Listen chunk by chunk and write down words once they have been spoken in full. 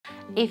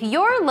If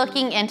you're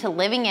looking into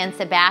living in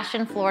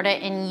Sebastian, Florida,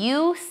 and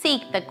you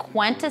seek the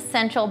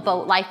quintessential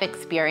boat life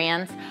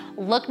experience,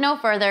 look no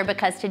further,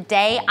 because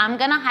today I'm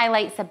gonna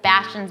highlight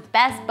Sebastian's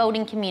best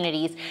boating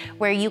communities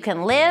where you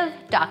can live,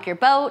 dock your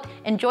boat,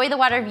 enjoy the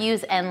water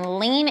views, and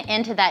lean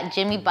into that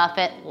Jimmy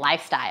Buffett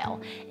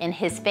lifestyle. In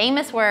his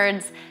famous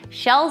words,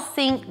 "Shells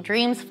sink,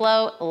 dreams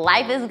float,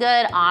 life is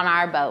good on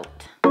our boat."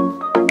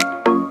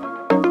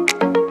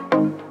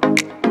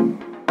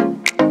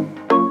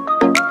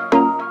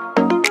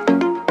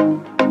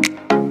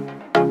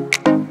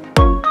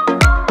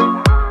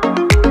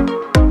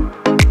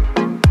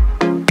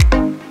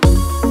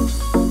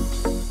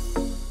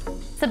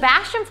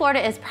 Sebastian,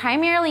 Florida is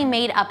primarily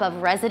made up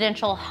of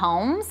residential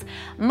homes,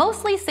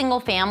 mostly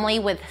single family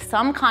with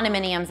some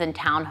condominiums and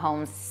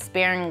townhomes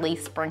sparingly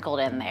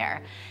sprinkled in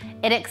there.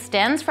 It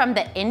extends from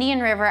the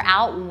Indian River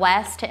out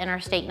west to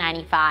Interstate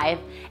 95,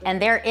 and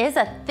there is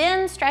a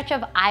thin stretch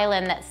of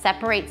island that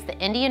separates the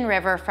Indian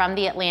River from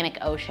the Atlantic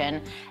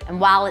Ocean. And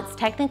while it's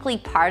technically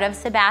part of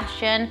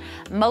Sebastian,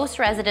 most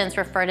residents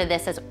refer to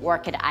this as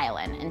Orchid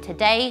Island. And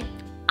today,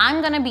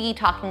 I'm gonna be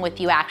talking with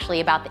you actually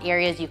about the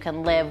areas you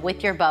can live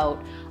with your boat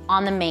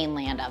on the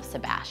mainland of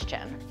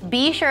Sebastian.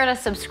 Be sure to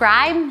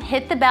subscribe,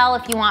 hit the bell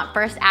if you want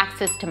first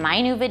access to my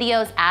new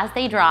videos as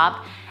they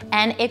drop.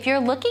 And if you're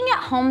looking at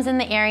homes in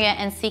the area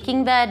and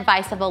seeking the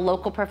advice of a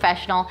local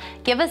professional,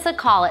 give us a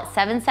call at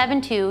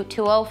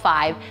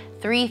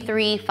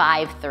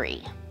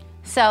 772-205-3353.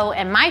 So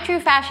in my true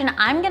fashion,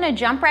 I'm gonna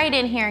jump right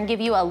in here and give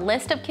you a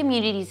list of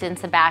communities in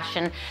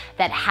Sebastian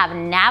that have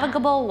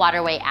navigable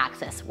waterway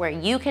access where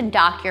you can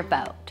dock your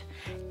boat.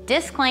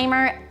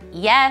 Disclaimer,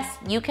 yes,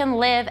 you can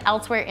live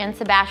elsewhere in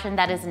Sebastian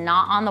that is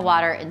not on the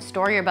water and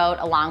store your boat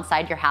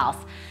alongside your house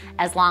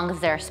as long as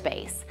there's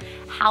space.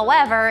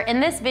 However, in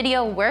this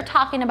video, we're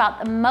talking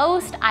about the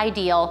most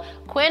ideal,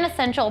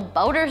 quintessential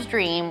boater's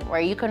dream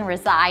where you can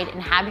reside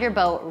and have your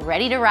boat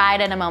ready to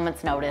ride at a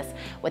moment's notice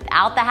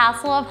without the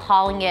hassle of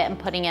hauling it and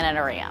putting it in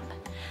a ramp.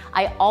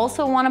 I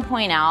also want to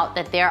point out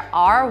that there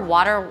are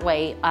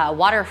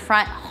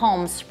waterfront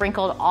homes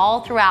sprinkled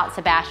all throughout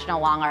Sebastian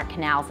along our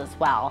canals as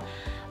well.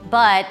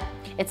 But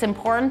it's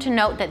important to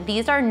note that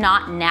these are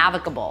not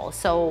navigable.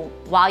 So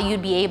while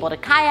you'd be able to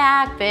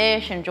kayak,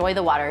 fish, enjoy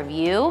the water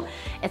view,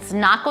 it's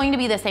not going to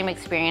be the same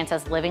experience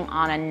as living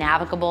on a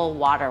navigable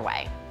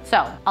waterway.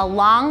 So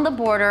along the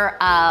border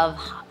of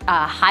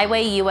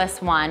Highway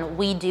US 1,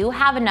 we do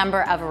have a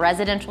number of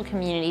residential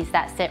communities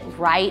that sit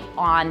right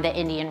on the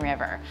Indian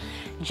River.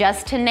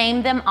 Just to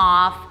name them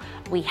off,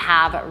 we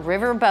have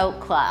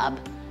Riverboat Club,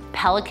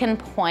 Pelican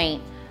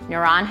Point,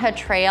 Naranja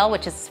Trail,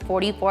 which is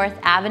 44th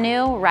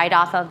Avenue, right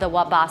off of the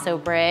Wabasso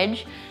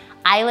Bridge,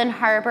 Island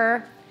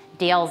Harbor,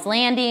 Dale's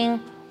Landing,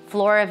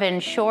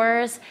 Floravan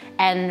Shores,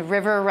 and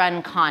River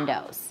Run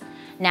Condos.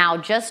 Now,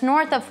 just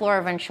north of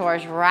Floravan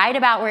Shores, right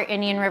about where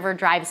Indian River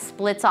Drive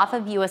splits off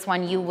of US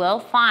 1, you will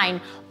find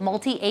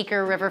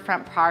multi-acre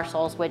riverfront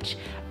parcels, which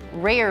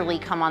rarely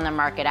come on the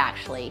market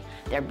actually.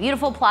 They're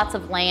beautiful plots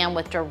of land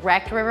with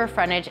direct river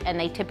frontage, and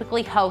they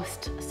typically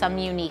host some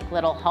unique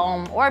little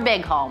home or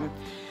big home.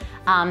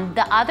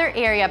 The other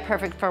area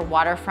perfect for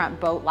waterfront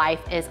boat life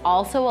is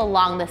also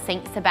along the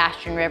St.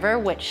 Sebastian River,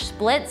 which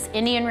splits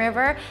Indian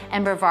River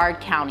and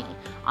Brevard County.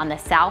 On the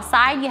south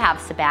side, you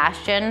have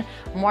Sebastian,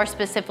 more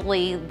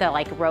specifically the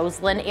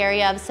Roseland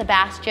area of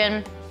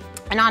Sebastian.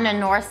 And on the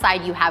north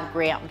side, you have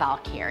Grant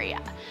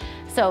Valcaria.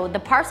 So the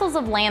parcels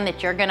of land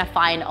that you're gonna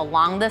find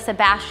along the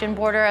Sebastian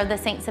border of the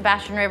St.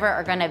 Sebastian River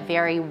are gonna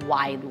vary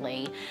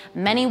widely.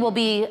 Many will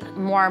be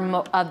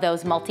more of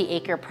those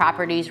multi-acre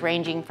properties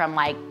ranging from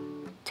 1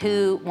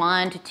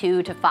 to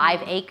 2 to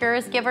 5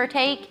 acres, give or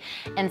take.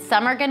 And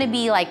some are gonna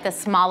be like the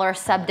smaller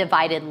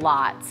subdivided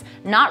lots,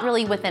 not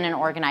really within an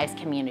organized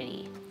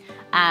community.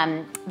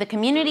 The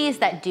communities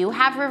that do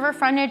have river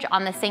frontage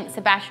on the St.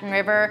 Sebastian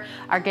River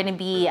are gonna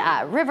be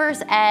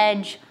River's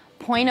Edge,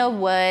 Point of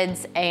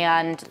Woods,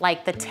 and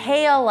the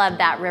tail of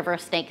that river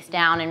snakes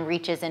down and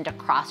reaches into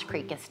Cross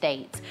Creek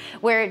Estates,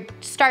 where it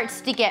starts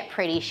to get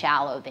pretty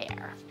shallow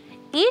there.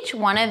 Each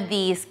one of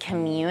these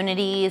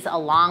communities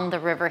along the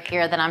river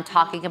here that I'm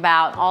talking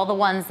about, all the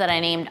ones that I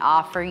named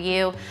off for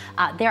you,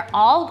 they're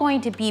all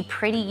going to be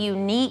pretty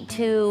unique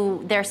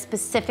to their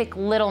specific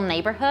little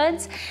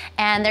neighborhoods,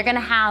 and they're gonna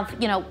have,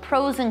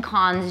 pros and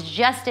cons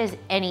just as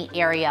any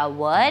area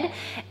would.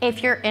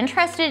 If you're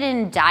interested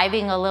in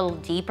diving a little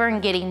deeper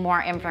and getting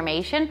more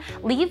information,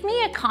 leave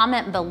me a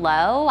comment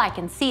below. I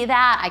can see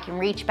that. I can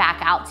reach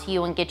back out to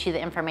you and get you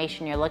the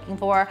information you're looking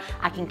for.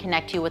 I can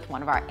connect you with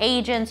one of our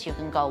agents. You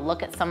can go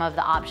look at some of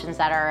the options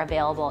that are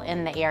available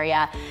in the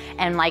area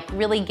and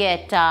really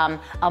get a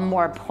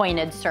more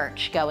pointed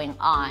search going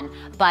on.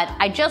 But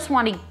I just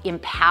want to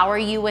empower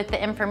you with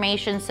the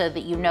information so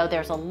that you know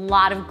there's a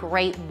lot of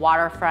great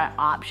waterfront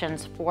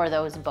options for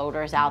those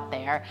boaters out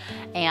there.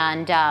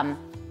 And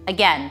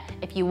again,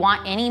 if you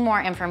want any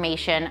more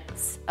information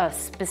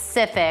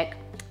specific,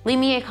 leave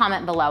me a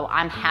comment below.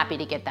 I'm happy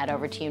to get that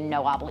over to you,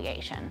 no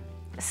obligation.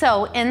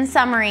 So in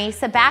summary,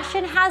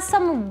 Sebastian has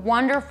some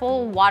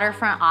wonderful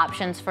waterfront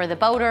options for the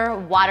boater,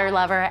 water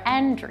lover,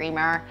 and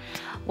dreamer.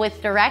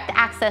 With direct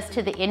access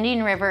to the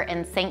Indian River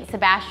and St.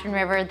 Sebastian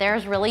River,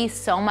 there's really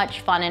so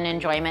much fun and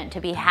enjoyment to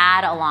be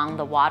had along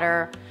the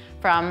water,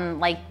 from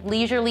like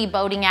leisurely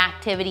boating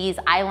activities,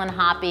 island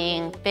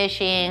hopping,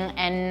 fishing,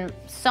 and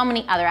so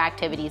many other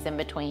activities in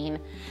between.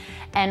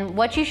 And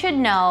what you should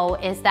know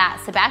is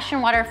that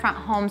Sebastian waterfront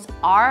homes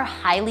are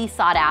highly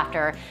sought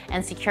after,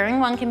 and securing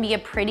one can be a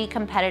pretty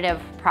competitive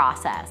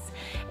process.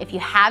 If you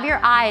have your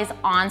eyes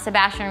on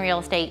Sebastian real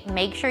estate,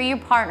 make sure you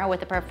partner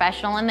with a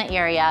professional in the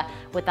area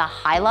with a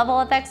high level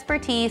of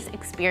expertise,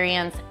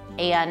 experience,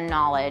 and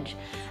knowledge.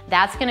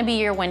 That's gonna be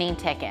your winning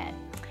ticket.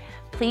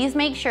 Please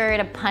make sure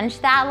to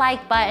punch that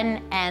like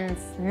button and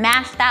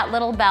smash that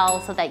little bell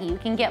so that you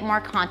can get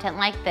more content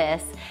like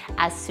this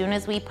as soon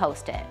as we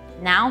post it.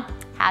 Now,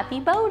 happy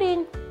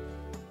boating.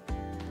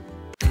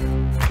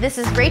 This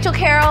is Rachel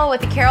Carroll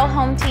with the Carroll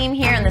Home Team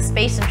here in the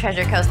Space and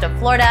Treasure Coast of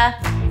Florida.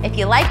 If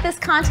you like this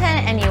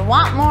content and you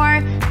want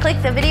more,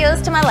 click the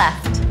videos to my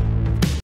left.